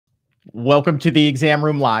Welcome to the Exam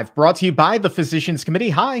Room Live, brought to you by the Physicians Committee.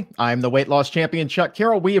 Hi, I'm the weight loss champion, Chuck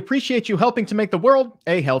Carroll. We appreciate you helping to make the world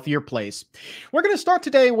a healthier place. We're going to start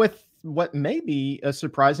today with what may be a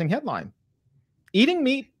surprising headline. Eating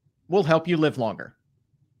meat will help you live longer.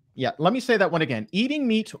 Yeah, let me say that one again. Eating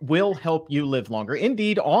meat will help you live longer.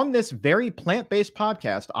 Indeed, on this very plant-based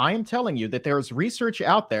podcast, I am telling you that there's research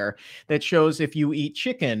out there that shows if you eat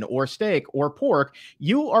chicken or steak or pork,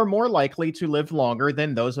 you are more likely to live longer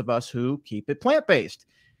than those of us who keep it plant-based.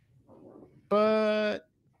 But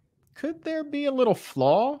could there be a little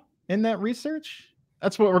flaw in that research?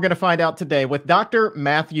 That's what we're going to find out today with Dr.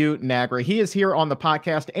 Matthew Nagra. He is here on the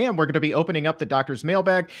podcast, and we're going to be opening up the doctor's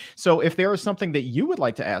mailbag. So if there is something that you would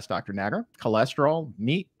like to ask Dr. Nagra, cholesterol,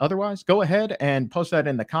 meat, otherwise, go ahead and post that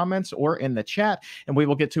in the comments or in the chat, and we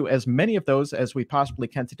will get to as many of those as we possibly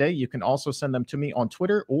can today. You can also send them to me on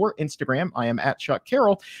Twitter or Instagram. I am at Chuck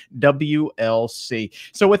Carroll, WLC.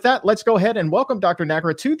 So with that, let's go ahead and welcome Dr.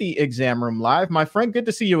 Nagra to the Exam Room Live. My friend, good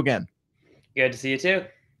to see you again. Good to see you too.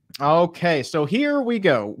 Okay, so here we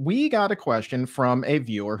go. We got a question from a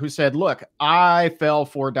viewer who said, look, I fell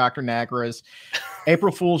for Dr. Nagra's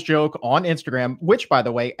April Fool's joke on Instagram, which, by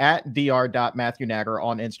the way, at dr.matthewnagra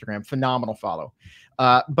on Instagram, phenomenal follow.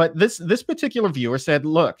 But this particular viewer said,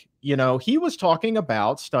 look, you know, he was talking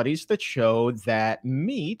about studies that show that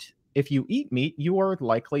meat, if you eat meat, you are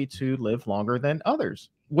likely to live longer than others,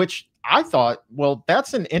 which I thought, well,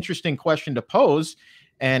 that's an interesting question to pose.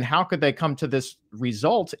 And how could they come to this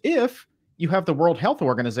result if you have the World Health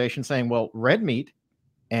Organization saying, well, red meat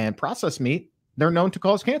and processed meat, they're known to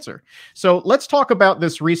cause cancer. So let's talk about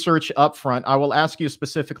this research up front. I will ask you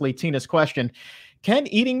specifically Tina's question. Can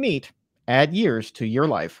eating meat add years to your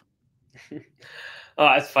life?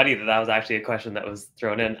 Oh, it's funny that was actually a question that was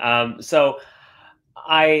thrown in.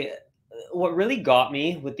 What really got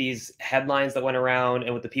me with these headlines that went around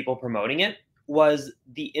and with the people promoting it was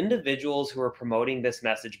the individuals who are promoting this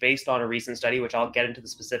message based on a recent study, which I'll get into the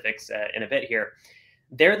specifics in a bit here.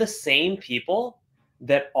 They're the same people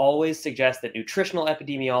that always suggest that nutritional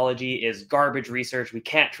epidemiology is garbage research. We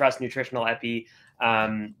can't trust nutritional epi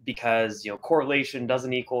because correlation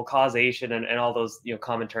doesn't equal causation and all those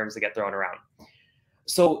common terms that get thrown around.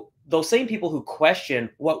 So those same people who question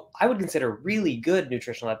what I would consider really good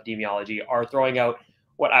nutritional epidemiology are throwing out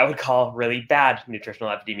what I would call really bad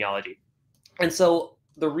nutritional epidemiology. And so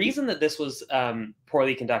the reason that this was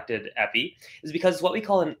poorly conducted epi is because it's what we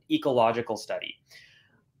call an ecological study.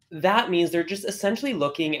 That means they're just essentially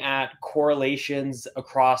looking at correlations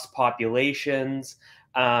across populations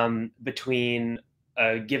between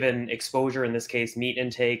a given exposure, in this case, meat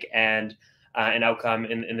intake, and an outcome,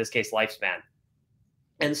 in this case, lifespan.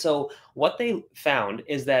 And so what they found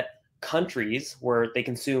is that countries where they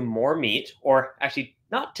consume more meat, or actually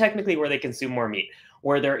not technically where they consume more meat,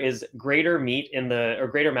 where there is greater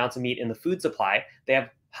amounts of meat in the food supply, they have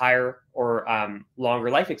higher or longer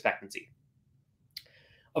life expectancy.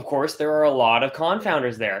 Of course, there are a lot of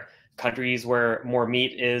confounders there. Countries where more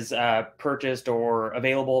meat is purchased or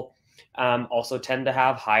available also tend to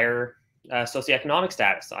have higher socioeconomic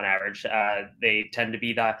status on average. They tend to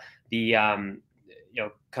be the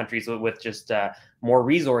countries with just more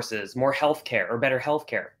resources, more healthcare, or better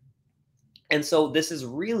healthcare. And so this is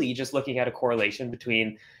really just looking at a correlation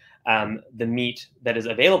between the meat that is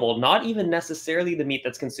available, not even necessarily the meat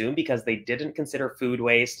that's consumed, because they didn't consider food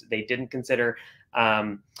waste. They didn't consider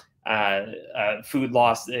food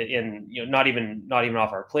loss in, not even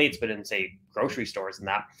off our plates, but in, say, grocery stores and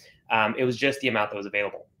that. It was just the amount that was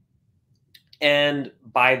available. And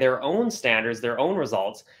by their own standards, their own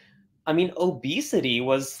results, I mean, obesity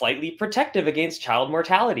was slightly protective against child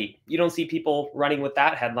mortality. You don't see people running with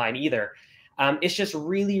that headline either. It's just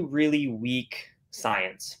really, really weak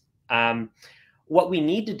science. What we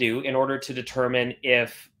need to do in order to determine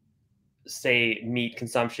if, say, meat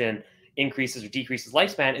consumption increases or decreases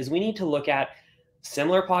lifespan is we need to look at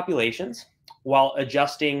similar populations while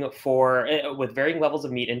adjusting for, with varying levels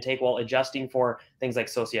of meat intake, while adjusting for things like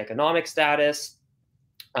socioeconomic status,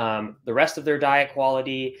 the rest of their diet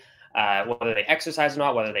quality, whether they exercise or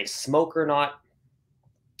not, whether they smoke or not,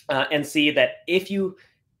 and see that if you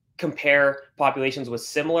compare populations with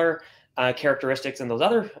similar characteristics in those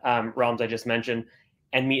other realms I just mentioned,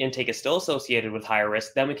 and meat intake is still associated with higher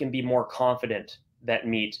risk, then we can be more confident that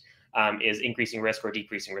meat is increasing risk or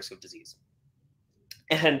decreasing risk of disease.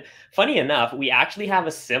 And funny enough, we actually have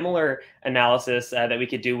a similar analysis that we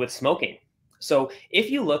could do with smoking. So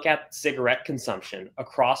if you look at cigarette consumption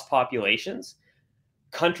across populations,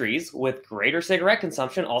 countries with greater cigarette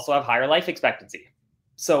consumption also have higher life expectancy.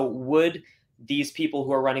 So would these people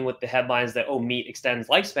who are running with the headlines that, oh, meat extends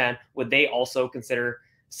lifespan, would they also consider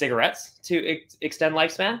cigarettes to extend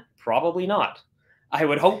lifespan? Probably not. I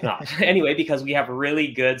would hope not. Anyway, because we have really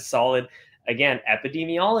good, solid, again,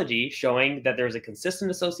 epidemiology showing that there's a consistent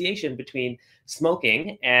association between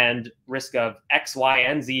smoking and risk of X, Y,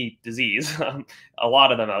 and Z disease, a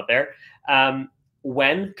lot of them out there,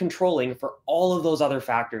 when controlling for all of those other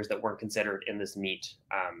factors that weren't considered in this meat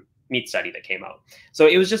study that came out. So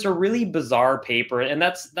it was just a really bizarre paper, and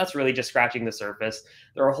that's really just scratching the surface.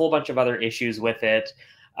 There are a whole bunch of other issues with it.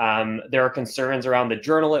 There are concerns around the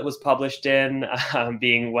journal it was published in,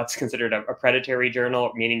 being what's considered a predatory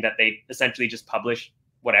journal, meaning that they essentially just publish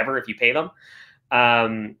whatever if you pay them.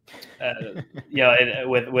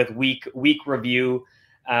 With weak review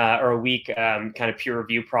or a weak kind of peer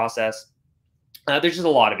review process. There's just a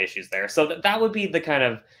lot of issues there. So that would be the kind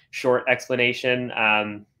of short explanation.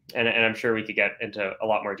 And I'm sure we could get into a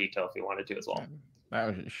lot more detail if we wanted to as well. That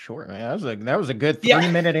was short, man. That was a good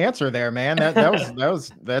 3-minute answer there, man.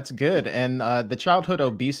 That's good. And the childhood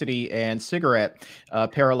obesity and cigarette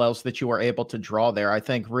parallels that you were able to draw there, I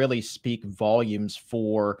think, really speak volumes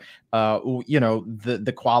for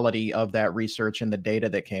the quality of that research and the data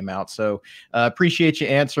that came out. So appreciate you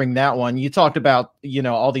answering that one. You talked about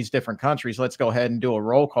all these different countries. Let's go ahead and do a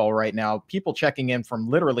roll call right now. People checking in from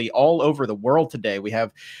literally all over the world today. We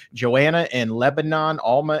have Joanna in Lebanon,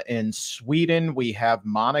 Alma in Sweden. We have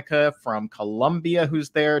Monica from Colombia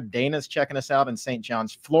who's there. Dana's checking us out in St.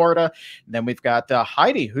 John's, Florida. And then we've got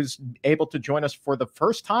Heidi who's able to join us for the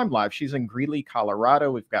first time live. She's in Greeley,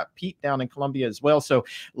 Colorado. We've got Pete down in Colombia as well. So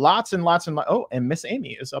lots and Miss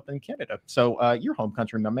Amy is up in Canada. So your home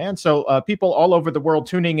country, my man. So people all over the world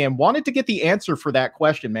tuning in. Wanted to get the answer for that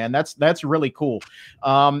question, man. That's really cool.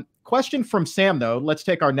 Question from Sam, though. Let's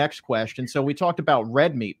take our next question. So we talked about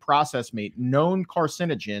red meat, processed meat, known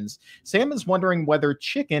carcinogens. Sam is wondering whether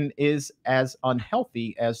chicken is as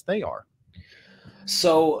unhealthy as they are.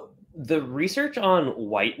 So the research on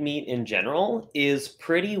white meat in general is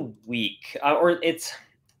pretty weak, or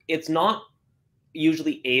it's not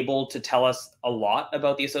usually able to tell us a lot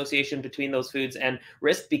about the association between those foods and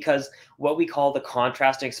risk, because what we call the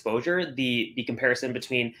contrast exposure, the comparison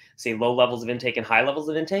between, say, low levels of intake and high levels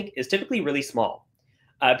of intake, is typically really small.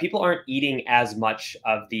 People aren't eating as much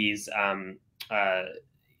of these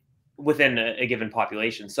within a given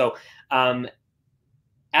population. So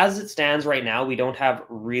as it stands right now, we don't have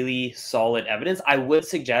really solid evidence. I would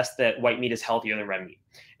suggest that white meat is healthier than red meat.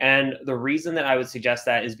 And the reason that I would suggest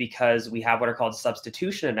that is because we have what are called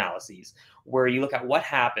substitution analyses, where you look at what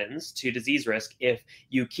happens to disease risk if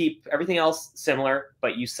you keep everything else similar,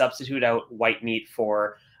 but you substitute out white meat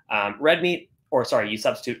for red meat, or sorry, you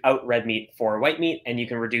substitute out red meat for white meat, and you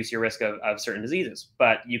can reduce your risk of certain diseases.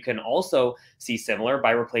 But you can also see similar by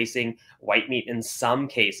replacing white meat in some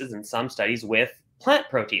cases, in some studies, with plant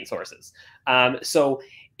protein sources. So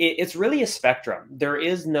it's really a spectrum. There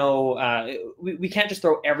is no, we can't just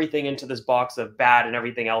throw everything into this box of bad and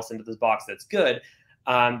everything else into this box that's good.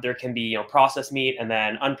 There can be, processed meat, and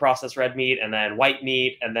then unprocessed red meat, and then white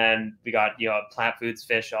meat, and then we got, plant foods,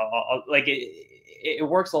 fish, like it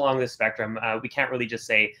works along this spectrum. We can't really just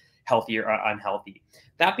say healthy or unhealthy.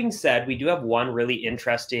 That being said, we do have one really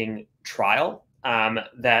interesting trial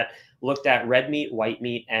that looked at red meat, white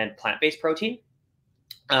meat, and plant-based protein.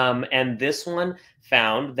 And this one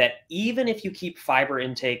found that even if you keep fiber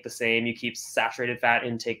intake the same, you keep saturated fat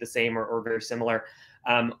intake the same or very similar,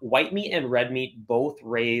 white meat and red meat both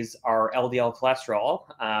raise our LDL cholesterol,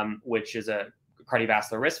 which is a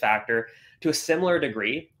cardiovascular risk factor, to a similar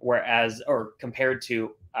degree, or compared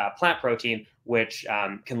to plant protein, which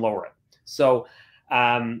can lower it. So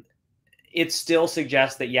it still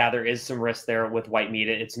suggests that, yeah, there is some risk there with white meat.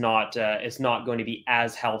 It's not going to be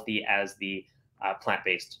as healthy as the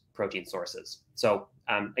plant-based protein sources. So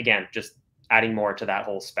again, just adding more to that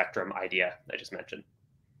whole spectrum idea I just mentioned.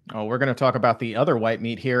 Oh, we're going to talk about the other white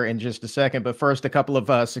meat here in just a second. But first, a couple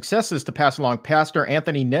of successes to pass along. Pastor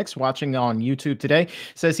Anthony Nix, watching on YouTube today,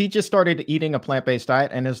 says he just started eating a plant-based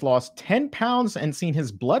diet and has lost 10 pounds and seen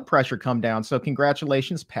his blood pressure come down. So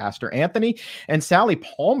congratulations, Pastor Anthony. And Sally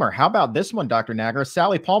Palmer, how about this one, Dr. Nagra?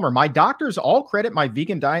 Sally Palmer, my doctors all credit my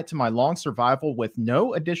vegan diet to my long survival with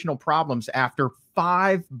no additional problems after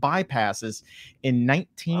 5 bypasses in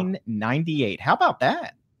 1998. Wow. How about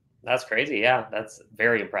that? That's crazy. Yeah, that's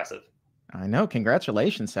very impressive. I know.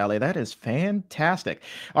 Congratulations, Sally. That is fantastic.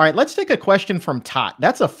 All right, let's take a question from Tot.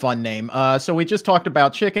 That's a fun name. So we just talked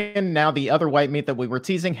about chicken. Now the other white meat that we were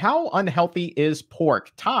teasing. How unhealthy is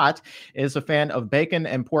pork? Tot is a fan of bacon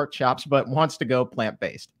and pork chops, but wants to go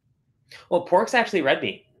plant-based. Well, pork's actually red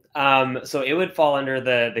meat. So it would fall under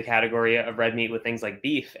the category of red meat with things like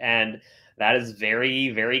beef. And that is very,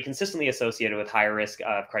 very consistently associated with higher risk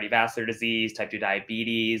of cardiovascular disease, type 2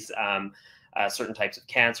 diabetes, certain types of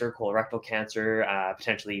cancer, colorectal cancer,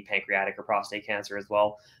 potentially pancreatic or prostate cancer as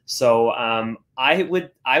well. So I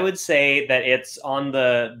would say that it's on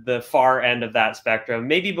the far end of that spectrum,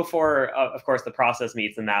 maybe before, of course, the processed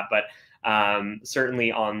meats and that, but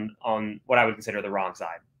certainly on what I would consider the wrong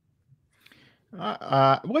side.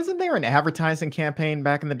 Wasn't there an advertising campaign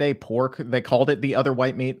back in the day? Pork, they called it the other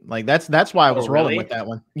white meat. Like that's why I Oh, was rolling with really? that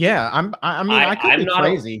one. Yeah, I mean, I I could I'm be not a,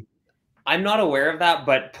 crazy I'm not aware of that,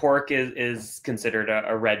 but pork is considered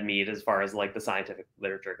a red meat as far as like the scientific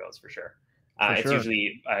literature goes, for sure. for It's sure.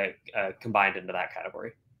 usually combined into that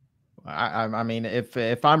category. I mean,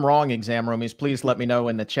 if I'm wrong, exam roomies, please let me know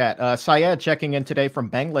in the chat. Syed checking in today from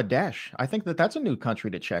Bangladesh. I think that's a new country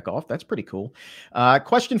to check off. That's pretty cool.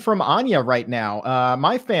 Question from Anya right now.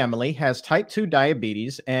 My family has type 2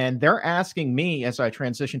 diabetes, and they're asking me as I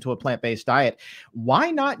transition to a plant-based diet, why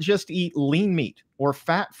not just eat lean meat or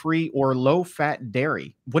fat-free or low-fat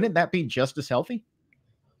dairy? Wouldn't that be just as healthy?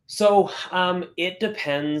 So it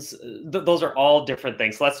depends. Those are all different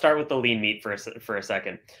things. So let's start with the lean meat for a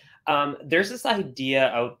second. There's this idea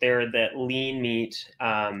out there that lean meat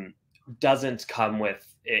doesn't come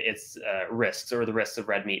with its risks or the risks of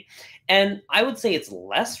red meat, and I would say it's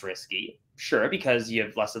less risky. Sure, because you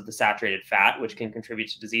have less of the saturated fat, which can contribute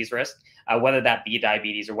to disease risk, whether that be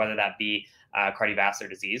diabetes or whether that be cardiovascular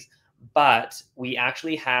disease. But we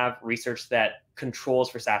actually have research that controls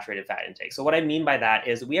for saturated fat intake. So what I mean by that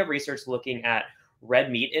is we have research looking at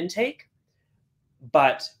red meat intake,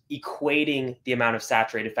 but equating the amount of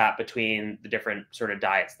saturated fat between the different sort of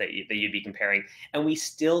diets that you'd be comparing. And we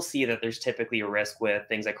still see that there's typically a risk with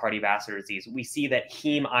things like cardiovascular disease. We see that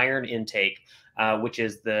heme iron intake, which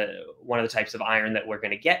is the one of the types of iron that we're going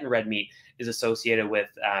to get in red meat, is associated with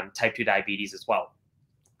type 2 diabetes as well.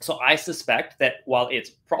 So I suspect that while it's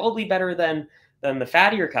probably better than the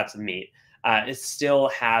fattier cuts of meat, it still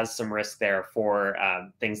has some risk there for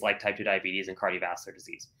things like type 2 diabetes and cardiovascular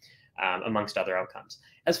disease, amongst other outcomes.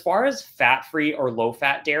 As far as fat-free or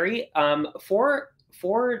low-fat dairy, for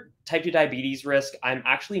type 2 diabetes risk, I'm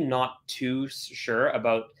actually not too sure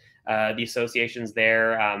about the associations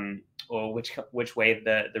there, or which way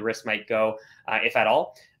the risk might go, if at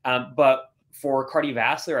all. But for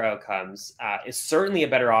cardiovascular outcomes, is certainly a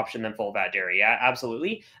better option than full fat dairy. Yeah,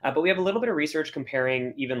 absolutely. But we have a little bit of research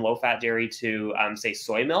comparing even low fat dairy to, say,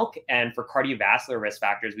 soy milk. And for cardiovascular risk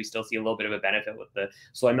factors, we still see a little bit of a benefit with the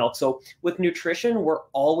soy milk. So with nutrition, we're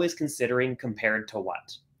always considering compared to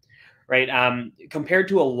what? Right? Compared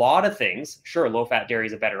to a lot of things, sure, low fat dairy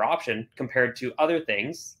is a better option. Compared to other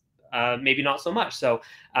things, maybe not so much. So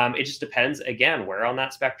it just depends, again, where on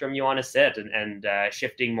that spectrum you want to sit, and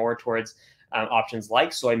shifting more towards options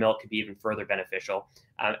like soy milk could be even further beneficial,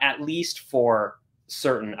 at least for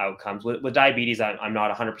certain outcomes. With diabetes, I'm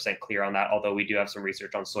not 100% clear on that, although we do have some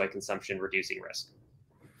research on soy consumption reducing risk.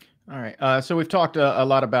 All right. So we've talked a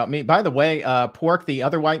lot about meat. By the way, pork, the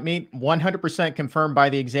other white meat, 100% confirmed by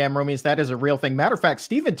the exam roomies. That is a real thing. Matter of fact,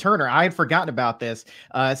 Stephen Turner, I had forgotten about this.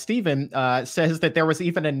 Stephen says that there was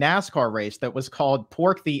even a NASCAR race that was called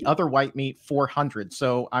Pork, the Other White Meat 400.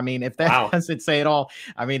 So, I mean, if that Wow. doesn't say it all,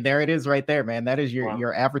 I mean, there it is right there, man. That is Wow.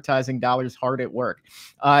 your advertising dollars hard at work.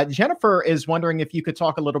 Jennifer is wondering if you could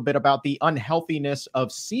talk a little bit about the unhealthiness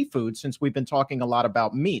of seafood, since we've been talking a lot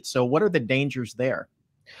about meat. So what are the dangers there?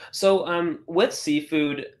 So with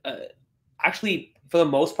seafood, actually, for the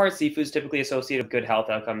most part, seafood is typically associated with good health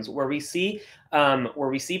outcomes. Where we see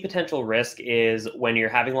potential risk is when you're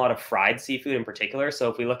having a lot of fried seafood in particular. So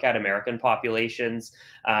if we look at American populations,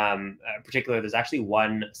 particular, there's actually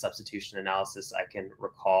one substitution analysis I can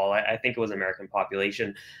recall. I think it was American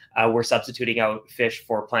population, where substituting out fish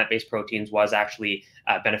for plant-based proteins was actually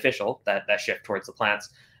beneficial. That shift towards the plants,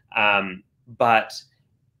 but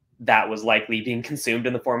that was likely being consumed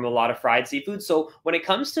in the form of a lot of fried seafood. So when it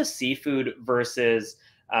comes to seafood versus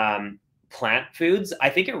plant foods,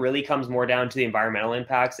 I think it really comes more down to the environmental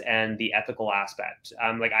impacts and the ethical aspect.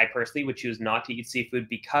 Like I personally would choose not to eat seafood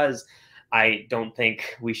because I don't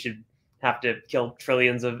think we should have to kill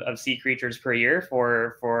trillions of sea creatures per year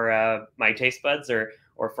for my taste buds or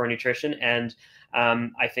for nutrition. And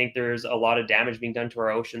I think there's a lot of damage being done to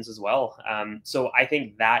our oceans as well. So I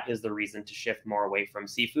think that is the reason to shift more away from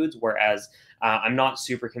seafoods, whereas I'm not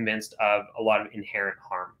super convinced of a lot of inherent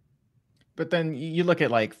harm. But then you look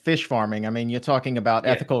at like fish farming. I mean, you're talking about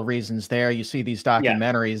Yeah, ethical reasons there. You see these yeah,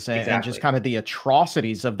 documentaries and just exactly. kind of the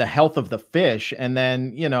atrocities of the health of the fish. And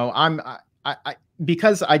then, I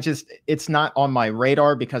because it's not on my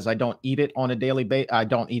radar because I don't eat it on a daily basis. I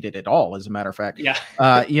don't eat it at all, as a matter of fact. Yeah.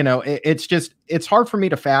 It's hard for me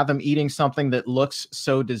to fathom eating something that looks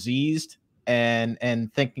so diseased and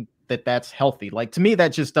thinking that that's healthy. Like, to me, that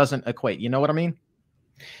just doesn't equate. You know what I mean?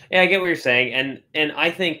 Yeah, I get what you're saying, and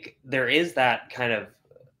I think there is that kind of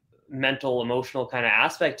mental, emotional kind of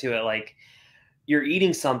aspect to it. Like, you're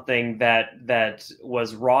eating something that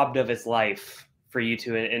was robbed of its life for you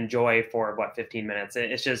to enjoy for what 15 minutes.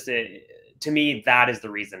 It's just to me that is the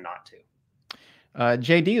reason not to.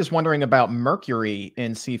 JD is wondering about mercury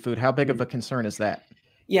in seafood. How big of a concern is that?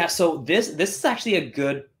 Yeah, so this is actually a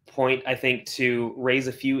good point, I think, to raise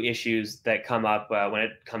a few issues that come up when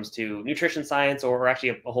it comes to nutrition science, or actually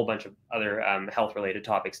a whole bunch of other health related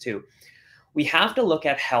topics too. We have to look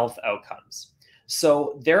at health outcomes.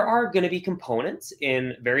 So there are going to be components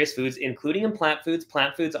in various foods, including in plant foods.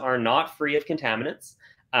 Plant foods are not free of contaminants.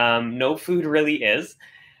 No food really is,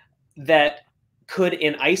 that could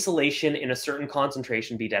in isolation in a certain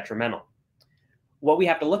concentration be detrimental. What we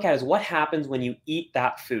have to look at is what happens when you eat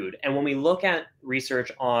that food. And when we look at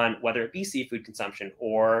research on whether it be seafood consumption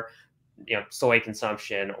or soy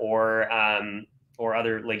consumption or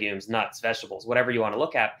other legumes, nuts, vegetables, whatever you want to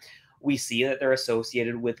look at, we see that they're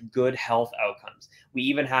associated with good health outcomes. We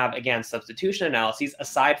even have, again, substitution analyses,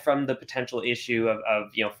 aside from the potential issue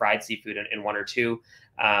of fried seafood in one or two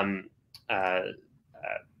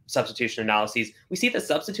substitution analyses. We see that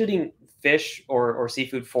substituting fish or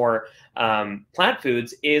seafood for plant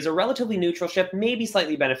foods is a relatively neutral shift, maybe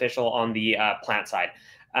slightly beneficial on the plant side.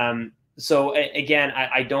 So again,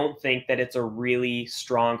 I don't think that it's a really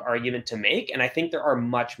strong argument to make. And I think there are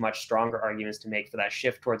much, much stronger arguments to make for that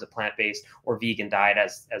shift towards a plant-based or vegan diet,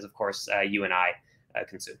 as of course, you and I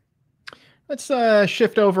consume. Let's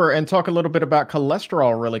shift over and talk a little bit about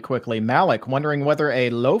cholesterol really quickly. Malik, wondering whether a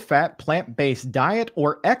low-fat, plant-based diet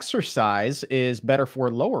or exercise is better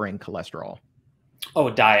for lowering cholesterol. Oh,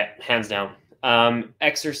 diet, hands down.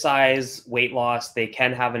 Exercise, weight loss, they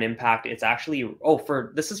can have an impact. It's actually,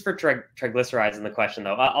 this is for triglycerides in the question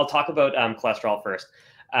though. I'll talk about cholesterol first.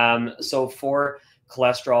 So for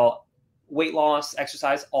cholesterol, weight loss,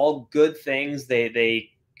 exercise, all good things. They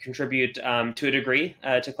contribute to a degree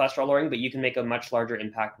to cholesterol lowering, but you can make a much larger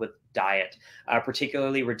impact with diet,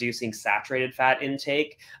 particularly reducing saturated fat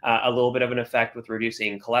intake, a little bit of an effect with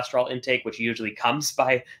reducing cholesterol intake, which usually comes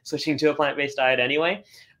by switching to a plant-based diet anyway,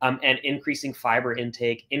 and increasing fiber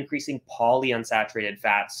intake, increasing polyunsaturated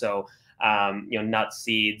fats, so nuts,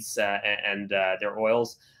 seeds, and their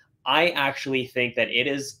oils. I actually think that it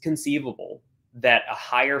is conceivable that a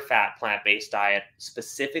higher fat plant-based diet,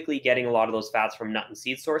 specifically getting a lot of those fats from nut and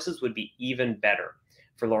seed sources, would be even better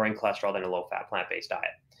for lowering cholesterol than a low-fat plant-based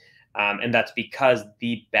diet. And that's because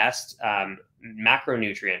the best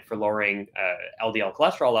macronutrient for lowering LDL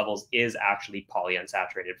cholesterol levels is actually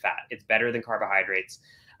polyunsaturated fat. It's better than carbohydrates.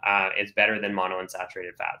 It's better than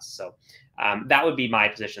monounsaturated fats. So that would be my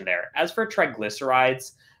position there. As for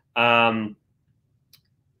triglycerides,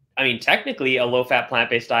 I mean, technically, a low-fat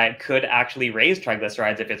plant-based diet could actually raise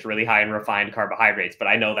triglycerides if it's really high in refined carbohydrates, but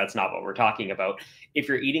I know that's not what we're talking about. If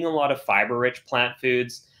you're eating a lot of fiber-rich plant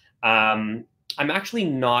foods, I'm actually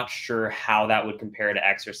not sure how that would compare to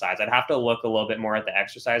exercise. I'd have to look a little bit more at the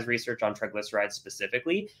exercise research on triglycerides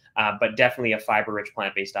specifically, but definitely a fiber-rich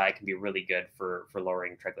plant-based diet can be really good for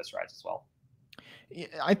lowering triglycerides as well.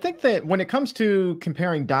 I think that when it comes to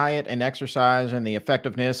comparing diet and exercise and the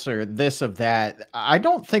effectiveness or this of that, I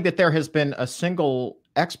don't think that there has been a single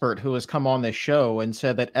expert who has come on this show and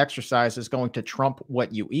said that exercise is going to trump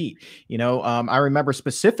what you eat. I remember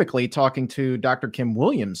specifically talking to Dr. Kim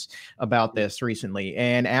Williams about this recently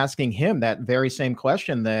and asking him that very same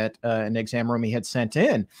question that an exam room he had sent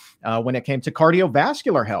in when it came to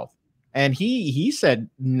cardiovascular health. And he said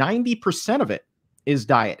 90% of it is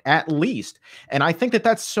diet, at least. And I think that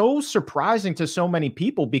that's so surprising to so many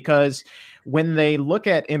people, because when they look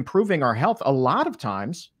at improving our health, a lot of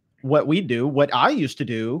times what I used to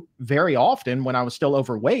do very often when I was still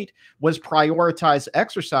overweight, was prioritize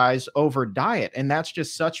exercise over diet. And that's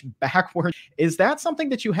just such backward. Is that something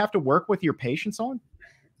that you have to work with your patients on?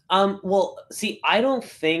 Well, see, I don't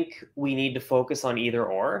think we need to focus on either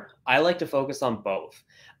or. I like to focus on both.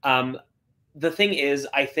 The thing is,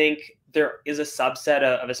 I think there is a subset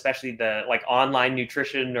of especially the online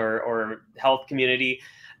nutrition or health community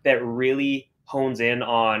that really hones in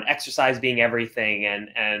on exercise being everything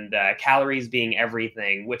and calories being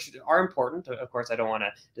everything, which are important. Of course, I don't want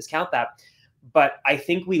to discount that, but I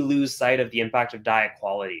think we lose sight of the impact of diet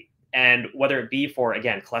quality. And whether it be for,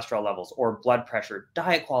 again, cholesterol levels or blood pressure,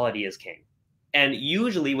 diet quality is king. And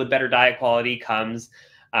usually with better diet quality comes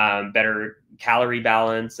better calorie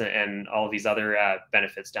balance, and all of these other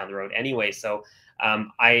benefits down the road anyway. So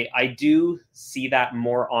I do see that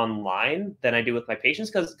more online than I do with my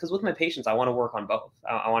patients, because with my patients, I want to work on both.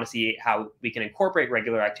 I want to see how we can incorporate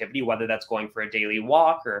regular activity, whether that's going for a daily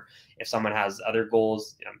walk, or if someone has other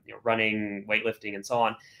goals, running, weightlifting, and so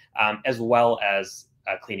on, as well as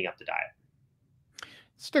cleaning up the diet.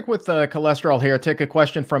 Stick with cholesterol here. Take a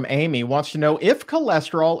question from Amy. Wants to know, if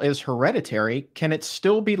cholesterol is hereditary, can it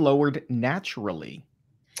still be lowered naturally?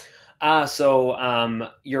 So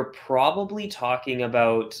you're probably talking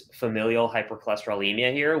about familial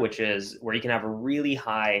hypercholesterolemia here, which is where you can have a really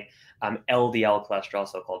high LDL cholesterol,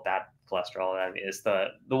 so-called bad cholesterol, is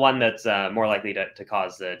the one that's more likely to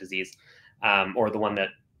cause the disease, or the one that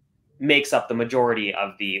makes up the majority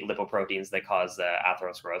of the lipoproteins that cause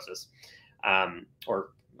atherosclerosis, or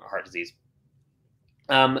heart disease.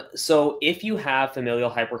 So if you have familial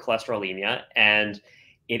hypercholesterolemia, and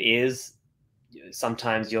it is,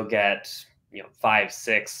 sometimes you'll get 5,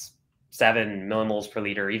 6, 7 millimoles per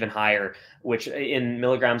liter, even higher, which in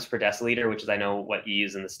milligrams per deciliter, which is, I know, what you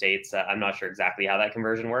use in the States. I'm not sure exactly how that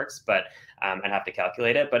conversion works, but I'd have to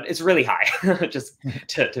calculate it. But it's really high, just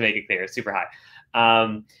to make it clear, it's super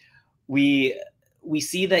high. We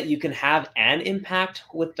see that you can have an impact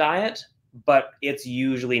with diet, but it's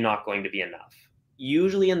usually not going to be enough.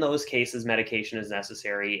 Usually in those cases, medication is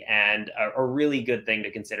necessary, and a really good thing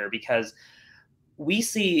to consider, because we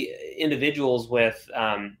see individuals with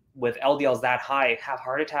LDLs that high have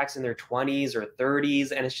heart attacks in their 20s or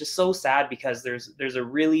 30s, and it's just so sad, because there's a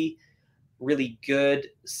really, really good,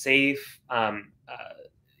 safe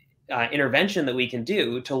intervention that we can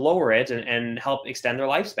do to lower it and help extend their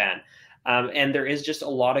lifespan. And there is just a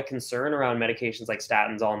lot of concern around medications like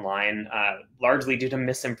statins online, largely due to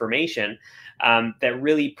misinformation, that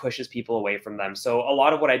really pushes people away from them. So a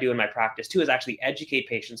lot of what I do in my practice too is actually educate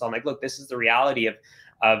patients on, like, look, this is the reality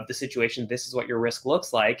of the situation. This is what your risk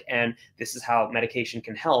looks like, and this is how medication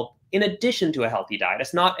can help in addition to a healthy diet.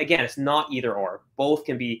 It's not either or. Both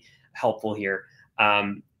can be helpful here.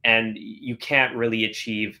 And you can't really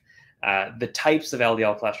achieve the types of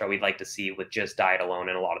LDL cholesterol we'd like to see with just diet alone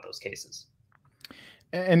in a lot of those cases.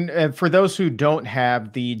 And for those who don't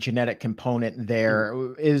have the genetic component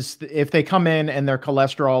there, is if they come in and their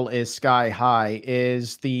cholesterol is sky high,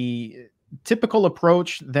 is the typical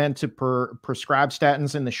approach then to prescribe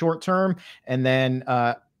statins in the short term, and then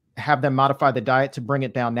have them modify the diet to bring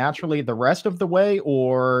it down naturally the rest of the way?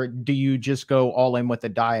 Or do you just go all in with the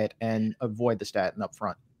diet and avoid the statin up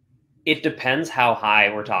front? It depends how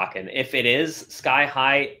high we're talking. If it is sky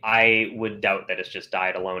high, I would doubt that it's just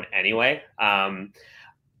diet alone anyway.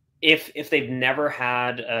 If they've never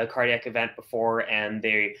had a cardiac event before, and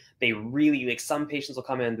they really, like, some patients will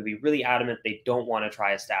come in to be really adamant they don't want to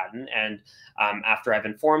try a statin, and after I've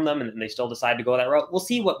informed them and they still decide to go that route, we'll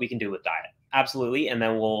see what we can do with diet. Absolutely. And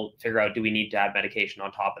then we'll figure out, do we need to add medication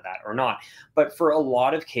on top of that or not? But for a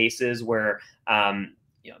lot of cases where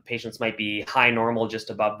patients might be high normal,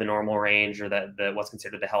 just above the normal range, or the what's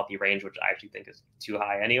considered the healthy range, which I actually think is too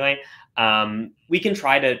high anyway, we can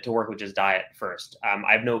try to work with just diet first.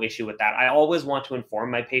 I have no issue with that. I always want to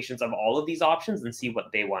inform my patients of all of these options and see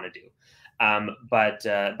what they want to do.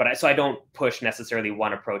 So I don't push necessarily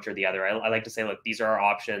one approach or the other. I like to say, look, these are our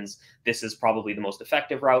options. This is probably the most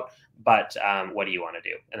effective route, but what do you want to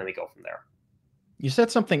do? And then we go from there. You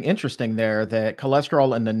said something interesting there, that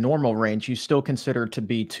cholesterol in the normal range you still consider to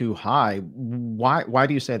be too high. Why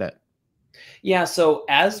do you say that? Yeah, so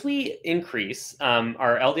as we increase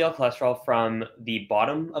our LDL cholesterol from the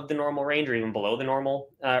bottom of the normal range, or even below the normal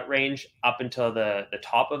range, up until the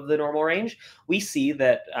top of the normal range, we see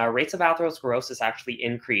that rates of atherosclerosis actually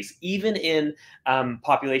increase, even in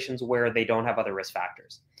populations where they don't have other risk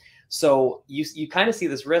factors. So you kind of see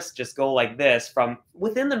this risk just go like this from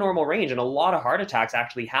within the normal range, and a lot of heart attacks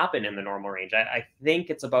actually happen in the normal range. I think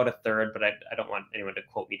it's about a third, but I don't want anyone to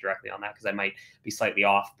quote me directly on that, because I might be slightly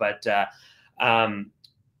off. But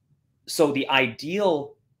so the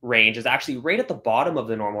ideal range is actually right at the bottom of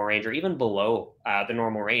the normal range, or even below the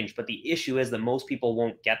normal range. But the issue is that most people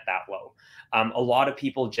won't get that low. A lot of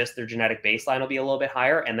people, just their genetic baseline will be a little bit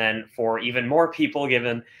higher. And then for even more people,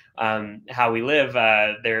 given how we live,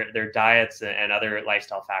 their diets and other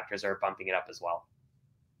lifestyle factors are bumping it up as well.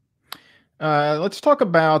 Let's talk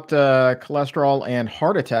about cholesterol and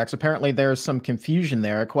heart attacks. Apparently, there's some confusion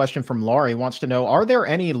there. A question from Laurie wants to know, are there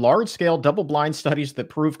any large-scale double-blind studies that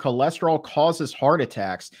prove cholesterol causes heart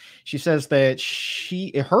attacks? She says that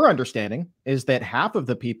her understanding is that half of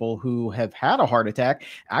the people who have had a heart attack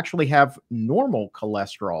actually have normal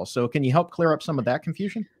cholesterol. So can you help clear up some of that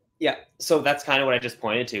confusion? Yeah, so that's kind of what I just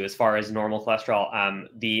pointed to as far as normal cholesterol.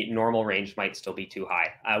 The normal range might still be too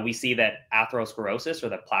high. We see that atherosclerosis, or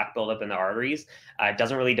the plaque buildup in the arteries,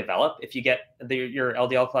 doesn't really develop if you get your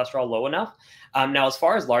LDL cholesterol low enough. Now, as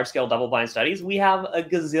far as large-scale double-blind studies, we have a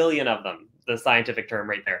gazillion of them, the scientific term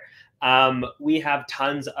right there. We have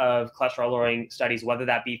tons of cholesterol-lowering studies, whether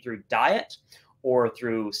that be through diet or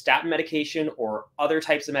through statin medication or other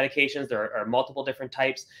types of medications. There are multiple different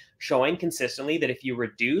types, showing consistently that if you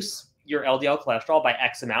reduce your LDL cholesterol by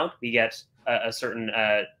X amount, we get a certain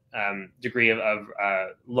degree of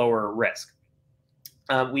lower risk.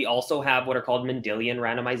 We also have what are called Mendelian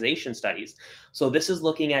randomization studies. So this is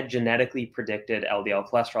looking at genetically predicted LDL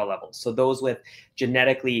cholesterol levels. So those with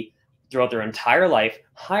genetically, throughout their entire life,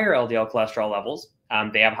 higher LDL cholesterol levels,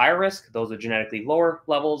 they have higher risk. Those with genetically lower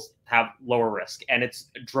levels have lower risk. And it's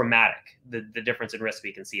dramatic, the difference in risk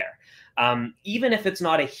we can see there. Even if it's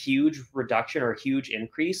not a huge reduction or a huge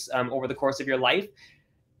increase over the course of your life,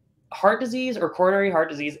 heart disease or coronary heart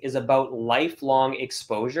disease is about lifelong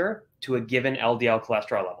exposure to a given LDL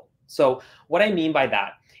cholesterol level. So what I mean by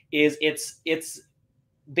that is it's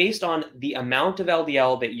based on the amount of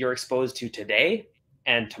LDL that you're exposed to today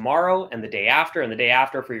and tomorrow and the day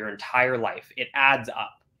after for your entire life. It adds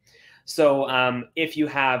up. So if you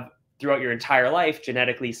have throughout your entire life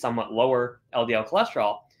genetically somewhat lower LDL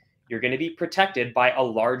cholesterol, you're going to be protected by a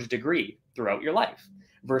large degree throughout your life,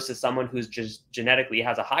 versus someone who's just genetically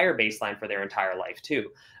has a higher baseline for their entire life too.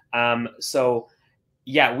 So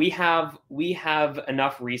yeah, we have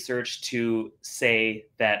enough research to say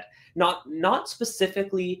that not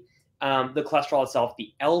specifically the cholesterol itself,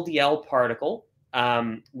 the LDL particle,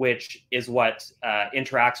 which is what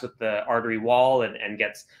interacts with the artery wall and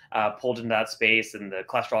gets pulled into that space, and the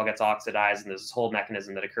cholesterol gets oxidized, and there's this whole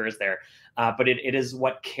mechanism that occurs there. But it is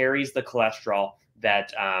what carries the cholesterol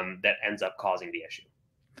that ends up causing the issue.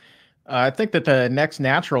 I think that the next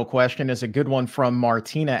natural question is a good one from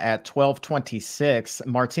Martina at 1226.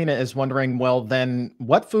 Martina is wondering, well, then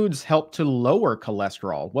what foods help to lower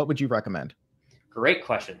cholesterol? What would you recommend? Great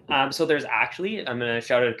question. So there's actually, I'm going to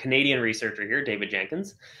shout out a Canadian researcher here, David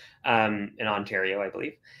Jenkins, in Ontario, I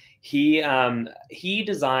believe. He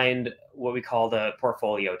designed what we call the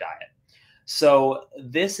portfolio diet. So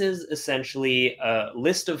this is essentially a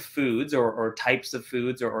list of foods or types of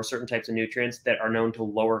foods or certain types of nutrients that are known to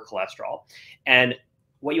lower cholesterol. And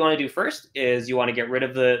what you want to do first is you want to get rid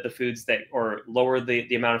of the foods that, or lower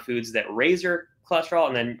the amount of foods that raise your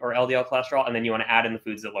cholesterol or LDL cholesterol, and then you want to add in the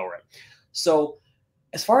foods that lower it. So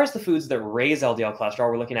as far as the foods that raise LDL cholesterol,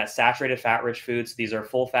 we're looking at saturated fat-rich foods. These are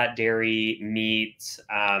full-fat dairy, meat,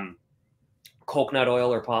 coconut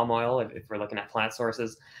oil or palm oil, if we're looking at plant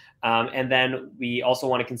sources. And then we also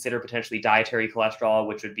want to consider potentially dietary cholesterol,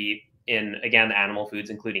 which would be in, again, the animal foods,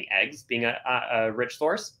 including eggs being a rich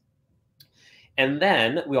source. And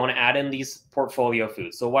then we want to add in these portfolio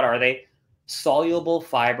foods. So what are they? Soluble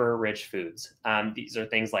fiber-rich foods. These are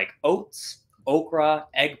things like oats, okra,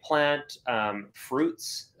 eggplant,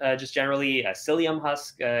 fruits, just generally. A psyllium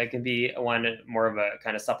husk can be one, more of a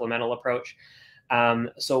kind of supplemental approach.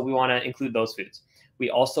 So we want to include those foods.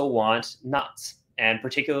 We also want nuts, and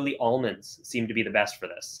particularly almonds seem to be the best for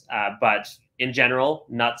this. But in general,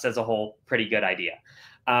 nuts as a whole, pretty good idea.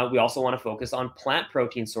 We also want to focus on plant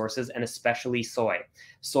protein sources, and especially soy.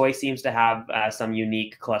 Soy seems to have some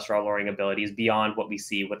unique cholesterol lowering abilities beyond what we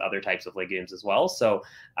see with other types of legumes as well. So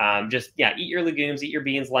just, yeah, eat your legumes, eat your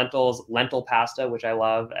beans, lentils, lentil pasta, which I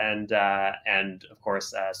love, and of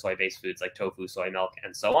course, soy-based foods like tofu, soy milk,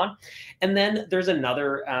 and so on. And then there's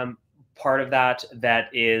another part of that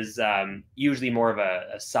is usually more of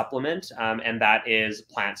a supplement, and that is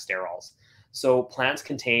plant sterols. So plants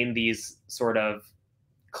contain these sort of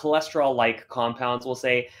cholesterol-like compounds, we'll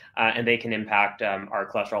say, and they can impact our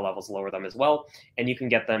cholesterol levels, lower them as well. And you can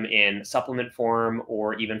get them in supplement form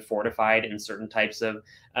or even fortified in certain types of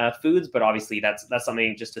foods. But obviously, that's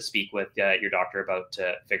something just to speak with your doctor about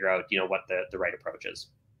to figure out, what the right approach is.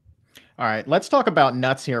 All right, let's talk about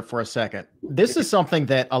nuts here for a second. This is something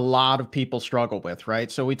that a lot of people struggle with,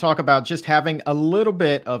 right? So we talk about just having a little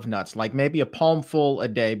bit of nuts, like maybe a palmful a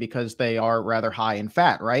day, because they are rather high in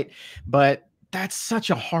fat, right? But that's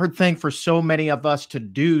such a hard thing for so many of us to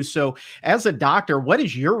do. So as a doctor, what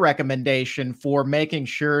is your recommendation for making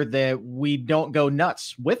sure that we don't go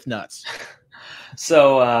nuts with nuts?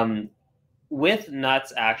 So with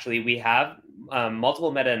nuts, actually, we have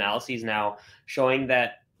multiple meta-analyses now showing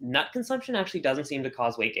that nut consumption actually doesn't seem to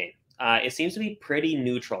cause weight gain. It seems to be pretty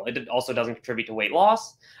neutral. It also doesn't contribute to weight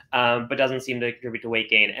loss, but doesn't seem to contribute to weight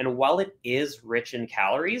gain. And while it is rich in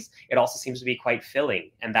calories, it also seems to be quite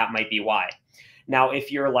filling, and that might be why. Now,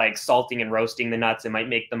 if you're like salting and roasting the nuts, it might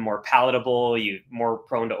make them more palatable, you more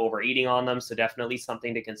prone to overeating on them. So definitely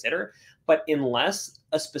something to consider. But unless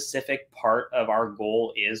a specific part of our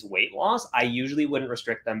goal is weight loss, I usually wouldn't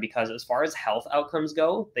restrict them, because as far as health outcomes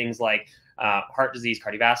go, things like heart disease,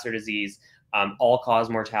 cardiovascular disease, all-cause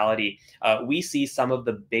mortality, we see some of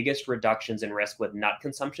the biggest reductions in risk with nut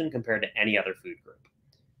consumption compared to any other food group.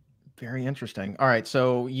 Very interesting. All right.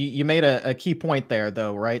 So you made a key point there,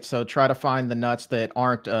 though, right? So try to find the nuts that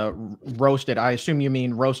aren't roasted. I assume you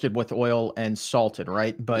mean roasted with oil and salted,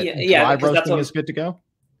 right? Yeah, But yeah, dry because that's roasting what. is good to go?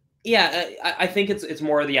 Yeah, I think it's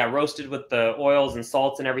more the, roasted with the oils and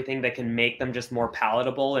salts and everything that can make them just more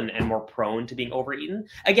palatable and more prone to being overeaten.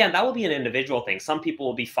 Again, that will be an individual thing. Some people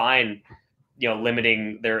will be fine,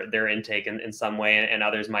 limiting their intake in some way, and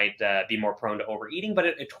others might be more prone to overeating. But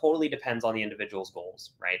it totally depends on the individual's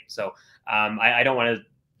goals, right? So I don't want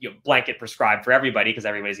to blanket prescribe for everybody, because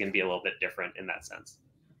everybody's going to be a little bit different in that sense.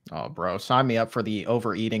 Oh, bro, sign me up for the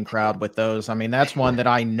overeating crowd with those. I mean, that's one that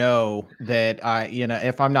I know that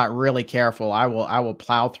if I'm not really careful, I will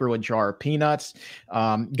plow through a jar of peanuts,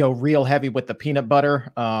 go real heavy with the peanut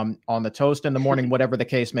butter on the toast in the morning, whatever the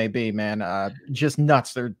case may be, man. Just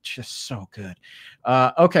nuts. They're just so good.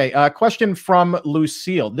 Okay. Question from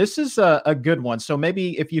Lucille. This is a good one. So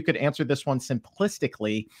maybe if you could answer this one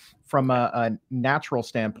simplistically from a natural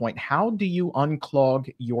standpoint, how do you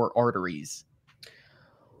unclog your arteries?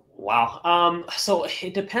 Wow. So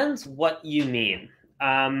it depends what you mean.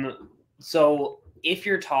 So if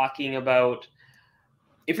you're talking about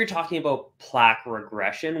plaque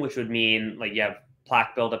regression, which would mean like you have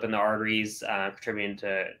plaque buildup in the arteries, contributing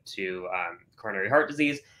to coronary heart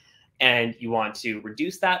disease, and you want to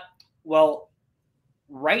reduce that, well,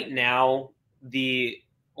 right now the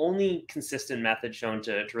only consistent method shown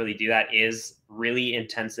to really do that is really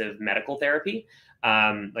intensive medical therapy,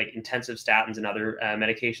 like intensive statins and other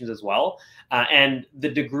medications as well. And the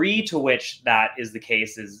degree to which that is the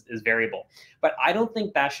case is variable. But I don't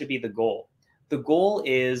think that should be the goal. The goal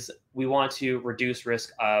is we want to reduce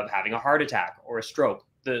risk of having a heart attack or a stroke.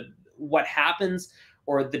 What happens,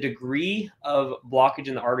 or the degree of blockage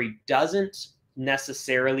in the artery, doesn't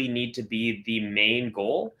necessarily need to be the main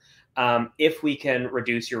goal, if we can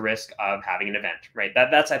reduce your risk of having an event, right?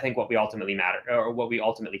 That's I think what we ultimately matter, or what we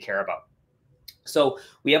ultimately care about. So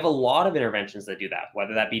we have a lot of interventions that do that,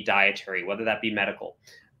 whether that be dietary, whether that be medical.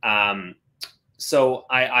 So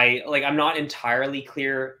I'm not entirely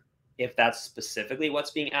clear if that's specifically what's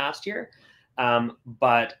being asked here,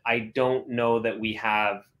 but I don't know that we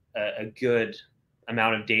have a good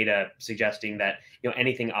amount of data suggesting that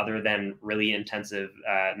anything other than really intensive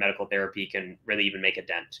medical therapy can really even make a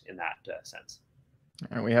dent in that sense.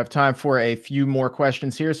 All right, we have time for a few more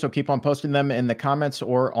questions here, so keep on posting them in the comments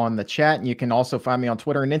or on the chat. And you can also find me on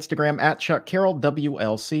Twitter and Instagram at Chuck Carroll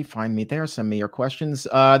WLC. Find me there. Send me your questions.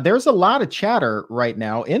 There's a lot of chatter right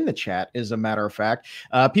now in the chat, as a matter of fact.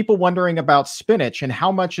 People wondering about spinach and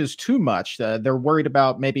how much is too much. They're worried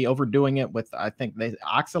about maybe overdoing it with, I think, the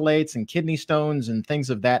oxalates and kidney stones and things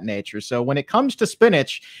of that nature. So when it comes to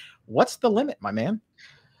spinach, what's the limit, my man?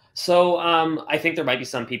 So I think there might be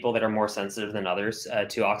some people that are more sensitive than others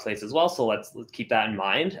to oxalates as well. So let's keep that in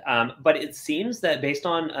mind. But it seems that based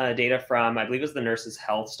on data from, I believe it was the Nurses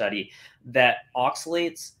Health study, that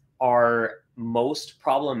oxalates are most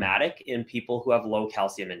problematic in people who have low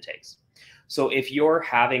calcium intakes. So if you're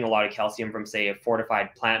having a lot of calcium from, say, a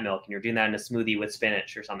fortified plant milk, and you're doing that in a smoothie with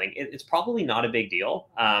spinach or something, it's probably not a big deal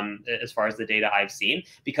as far as the data I've seen,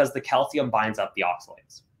 because the calcium binds up the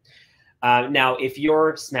oxalates. Now, if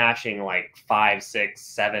you're smashing like 5, 6,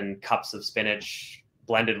 7 cups of spinach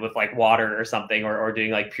blended with like water or something, or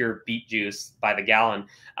doing like pure beet juice by the gallon,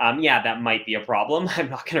 yeah, that might be a problem. I'm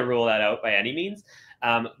not going to rule that out by any means.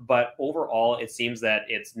 But overall, it seems that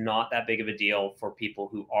it's not that big of a deal for people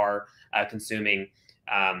who are consuming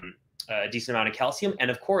a decent amount of calcium.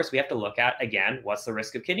 And of course, we have to look at, again, what's the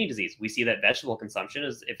risk of kidney disease? We see that vegetable consumption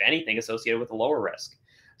is, if anything, associated with a lower risk.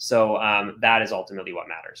 So that is ultimately what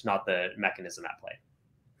matters, not the mechanism at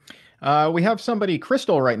play. We have somebody,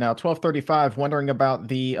 Crystal, right now, 1235, wondering about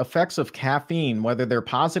the effects of caffeine, whether they're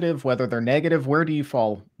positive, whether they're negative. Where do you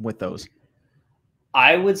fall with those?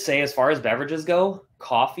 I would say, as far as beverages go,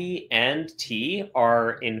 coffee and tea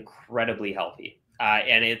are incredibly healthy.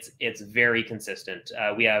 And it's very consistent.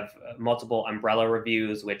 We have multiple umbrella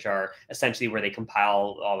reviews, which are essentially where they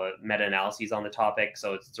compile all the meta-analyses on the topic.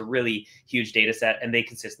 So it's a really huge data set, and they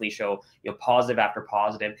consistently show positive after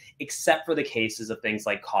positive, except for the cases of things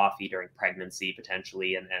like coffee during pregnancy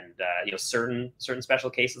potentially, and certain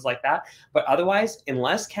special cases like that. But otherwise,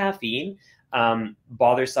 unless caffeine,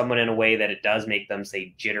 bothers someone in a way that it does make them,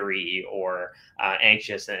 say, jittery or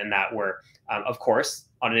anxious, and that where, of course,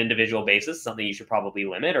 on an individual basis, something you should probably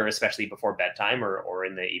limit, or especially before bedtime or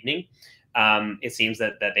in the evening. It seems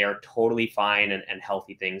that they are totally fine and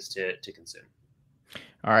healthy things to consume.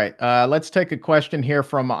 All right, let's take a question here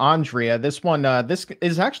from Andrea. This one, this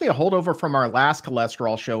is actually a holdover from our last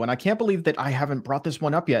cholesterol show, and I can't believe that I haven't brought this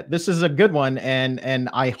one up yet. This is a good one, and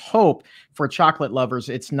I hope for chocolate lovers,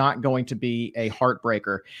 it's not going to be a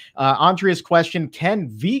heartbreaker. Andrea's question: can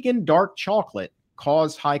vegan dark chocolate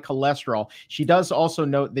cause high cholesterol? She does also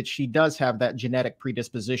note that she does have that genetic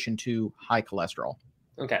predisposition to high cholesterol.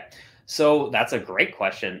 Okay, so that's a great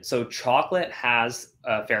question. So chocolate has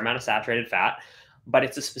a fair amount of saturated fat, but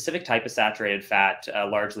it's a specific type of saturated fat,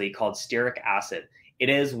 largely called stearic acid. It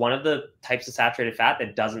is one of the types of saturated fat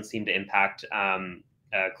that doesn't seem to impact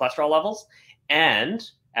cholesterol levels. And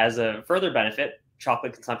as a further benefit,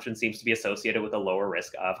 chocolate consumption seems to be associated with a lower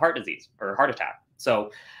risk of heart disease or heart attack.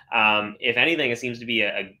 So if anything, it seems to be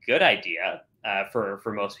a good idea for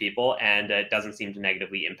most people, and it doesn't seem to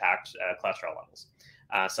negatively impact cholesterol levels.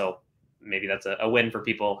 So maybe that's a win for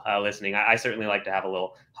people listening. I certainly like to have a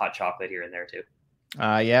little hot chocolate here and there too.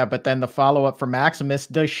 Yeah, but then the follow-up from Maximus: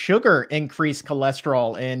 does sugar increase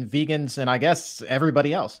cholesterol in vegans and I guess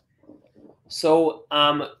everybody else? So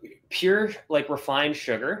pure, like refined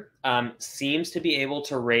sugar seems to be able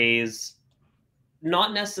to raise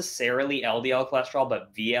not necessarily LDL cholesterol,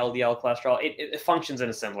 but VLDL cholesterol. It functions in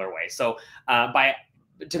a similar way. So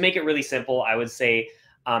to make it really simple, I would say,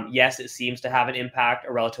 yes, it seems to have an impact,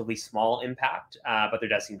 a relatively small impact, but there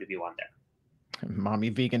does seem to be one there. Mommy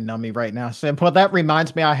vegan nummy right now. So, well, that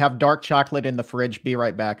reminds me, I have dark chocolate in the fridge. Be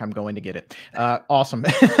right back. I'm going to get it. Awesome.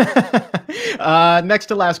 Next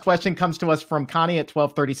to last question comes to us from Connie at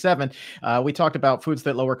 1237. We talked about foods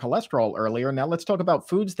that lower cholesterol earlier. Now let's talk about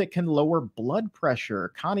foods that can lower blood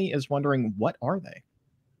pressure. Connie is wondering, what are they?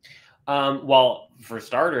 Well, for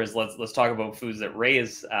starters, let's talk about foods that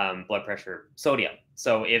raise blood pressure. Sodium.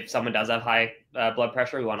 So if someone does have high blood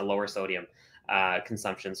pressure, we want to lower sodium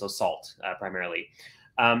consumption, so salt primarily.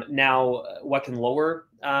 Now, what can lower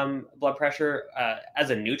blood pressure as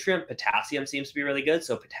a nutrient? Potassium seems to be really good.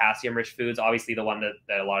 So potassium-rich foods, obviously the one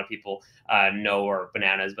that a lot of people know are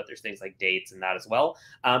bananas, but there's things like dates and that as well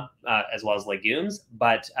as legumes.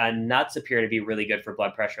 But nuts appear to be really good for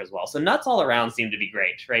blood pressure as well. So nuts all around seem to be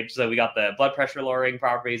great, right? So we got the blood pressure lowering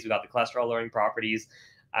properties, we got the cholesterol lowering properties.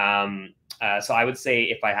 So I would say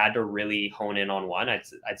if I had to really hone in on one, I'd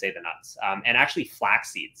say the nuts. And actually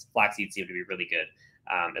flax seeds. Flax seeds seem to be really good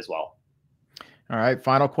as well. All right.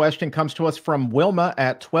 Final question comes to us from Wilma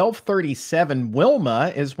at 1237.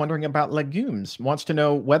 Wilma is wondering about legumes, wants to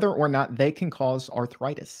know whether or not they can cause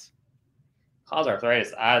arthritis. Cause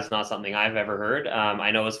arthritis. That is not something I've ever heard.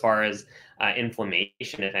 I know as far as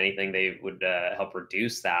inflammation, if anything, they would help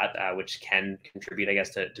reduce that, which can contribute, I guess,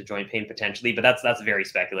 to joint pain potentially. But that's very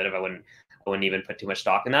speculative. I wouldn't even put too much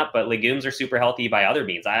stock in that. But legumes are super healthy by other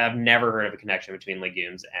means. I have never heard of a connection between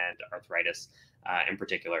legumes and arthritis in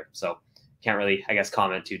particular. So can't really, I guess,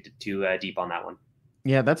 comment too deep on that one.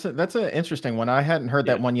 Yeah, that's an interesting one. I hadn't heard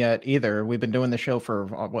that one yet either. We've been doing the show for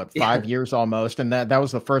what, 5 years almost, and that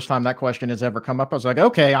was the first time that question has ever come up. I was like,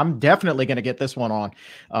 okay, I'm definitely going to get this one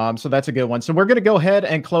on. So that's a good one. So we're going to go ahead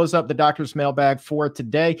and close up the doctor's mailbag for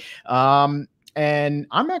today. And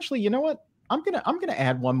I'm actually, you know what? I'm gonna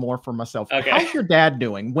add one more for myself. Okay. How's your dad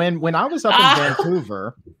doing? When I was up in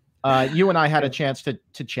Vancouver, you and I had a chance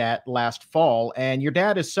to chat last fall, and your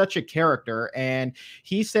dad is such a character, and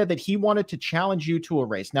he said that he wanted to challenge you to a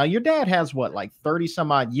race. Now, your dad has what, like 30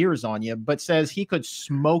 some odd years on you, but says he could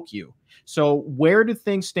smoke you. So where do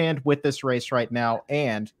things stand with this race right now?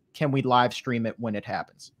 And can we live stream it when it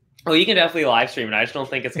happens? Oh, you can definitely live stream it. I just don't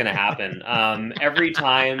think it's going to happen. Every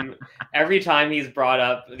time he's brought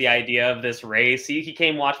up the idea of this race, he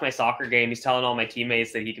came watch my soccer game. He's telling all my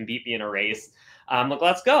teammates that he can beat me in a race. Look,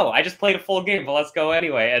 let's go. I just played a full game, but let's go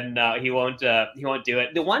anyway. And he won't do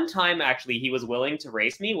it. The one time actually he was willing to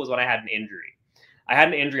race me was when I had an injury. I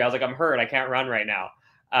was like, I'm hurt. I can't run right now.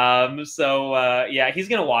 Yeah, he's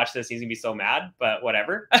going to watch this. He's going to be so mad, but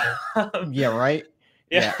whatever. Yeah, right.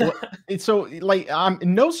 Yeah. Well, so like,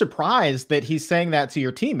 no surprise that he's saying that to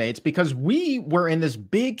your teammates, because we were in this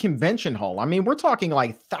big convention hall. I mean, we're talking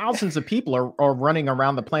like thousands of people are running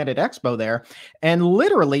around the Planet Expo there. And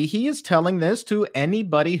literally he is telling this to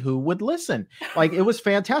anybody who would listen. Like, it was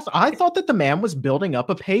fantastic. I thought that the man was building up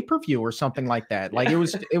a pay-per-view or something like that. Like,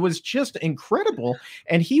 it was just incredible.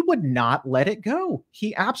 And he would not let it go.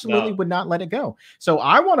 He absolutely would not let it go. So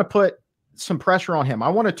I want to put some pressure on him. I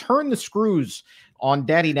want to turn the screws on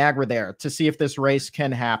Daddy Nagra there to see if this race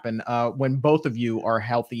can happen when both of you are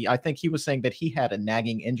healthy. I think he was saying that he had a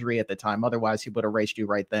nagging injury at the time. Otherwise, he would have raced you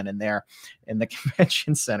right then and there in the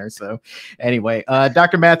convention center. So anyway,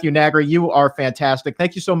 Dr. Matthew Nagra, you are fantastic.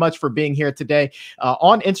 Thank you so much for being here today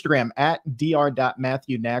on Instagram at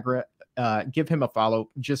dr.matthewnagra. Give him a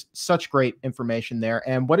follow. Just such great information there.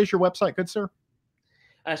 And what is your website, good sir?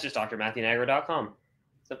 That's just drmatthewnagra.com.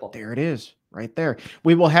 Simple. There it is, right there.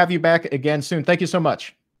 We will have you back again soon. Thank you so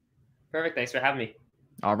much. Perfect. Thanks for having me.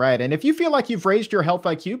 All right. And if you feel like you've raised your health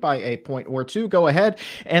IQ by a point or two, go ahead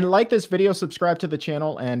and like this video, subscribe to the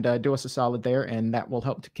channel, and do us a solid there. And that will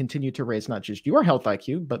help to continue to raise not just your health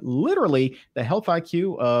IQ, but literally the health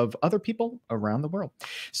IQ of other people around the world.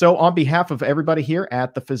 So on behalf of everybody here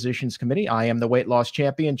at the Physicians Committee, I am the weight loss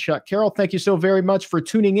champion, Chuck Carroll. Thank you so very much for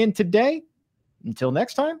tuning in today. Until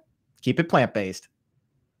next time, keep it plant-based.